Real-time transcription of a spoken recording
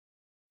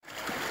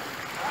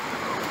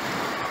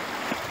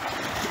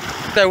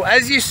So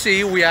as you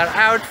see, we are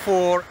out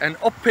for an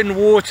open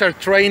water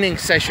training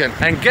session,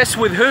 and guess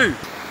with who?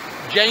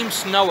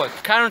 James Nowak.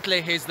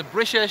 Currently he's the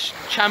British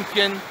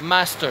champion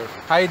master.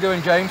 How you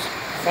doing, James?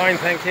 Fine,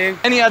 thank you.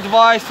 Any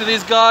advice to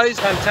these guys?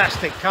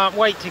 Fantastic, can't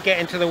wait to get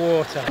into the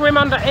water. Swim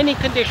under any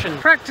condition.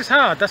 Practice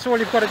hard, that's all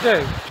you've got to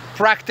do.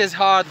 Practice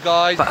hard,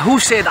 guys. But who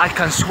said I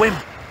can swim?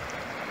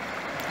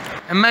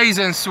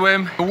 Amazing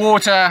swim. The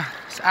water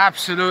is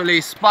absolutely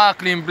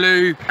sparkling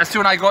blue. As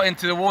soon as I got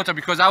into the water,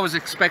 because I was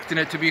expecting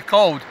it to be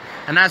cold,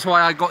 and that's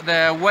why I got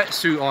the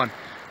wetsuit on.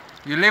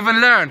 You live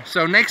and learn.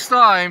 So next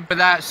time with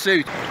that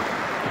suit.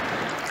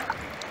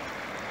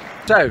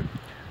 So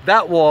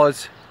that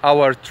was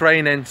our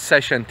training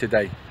session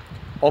today.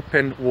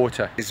 Open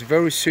water is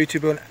very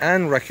suitable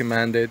and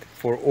recommended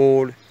for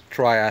all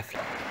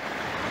triathletes.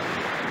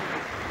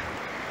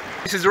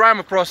 This is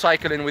Ramo Pro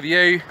Cycling with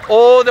you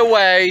all the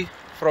way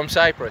from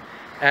Cyprus,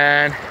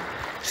 and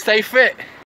stay fit.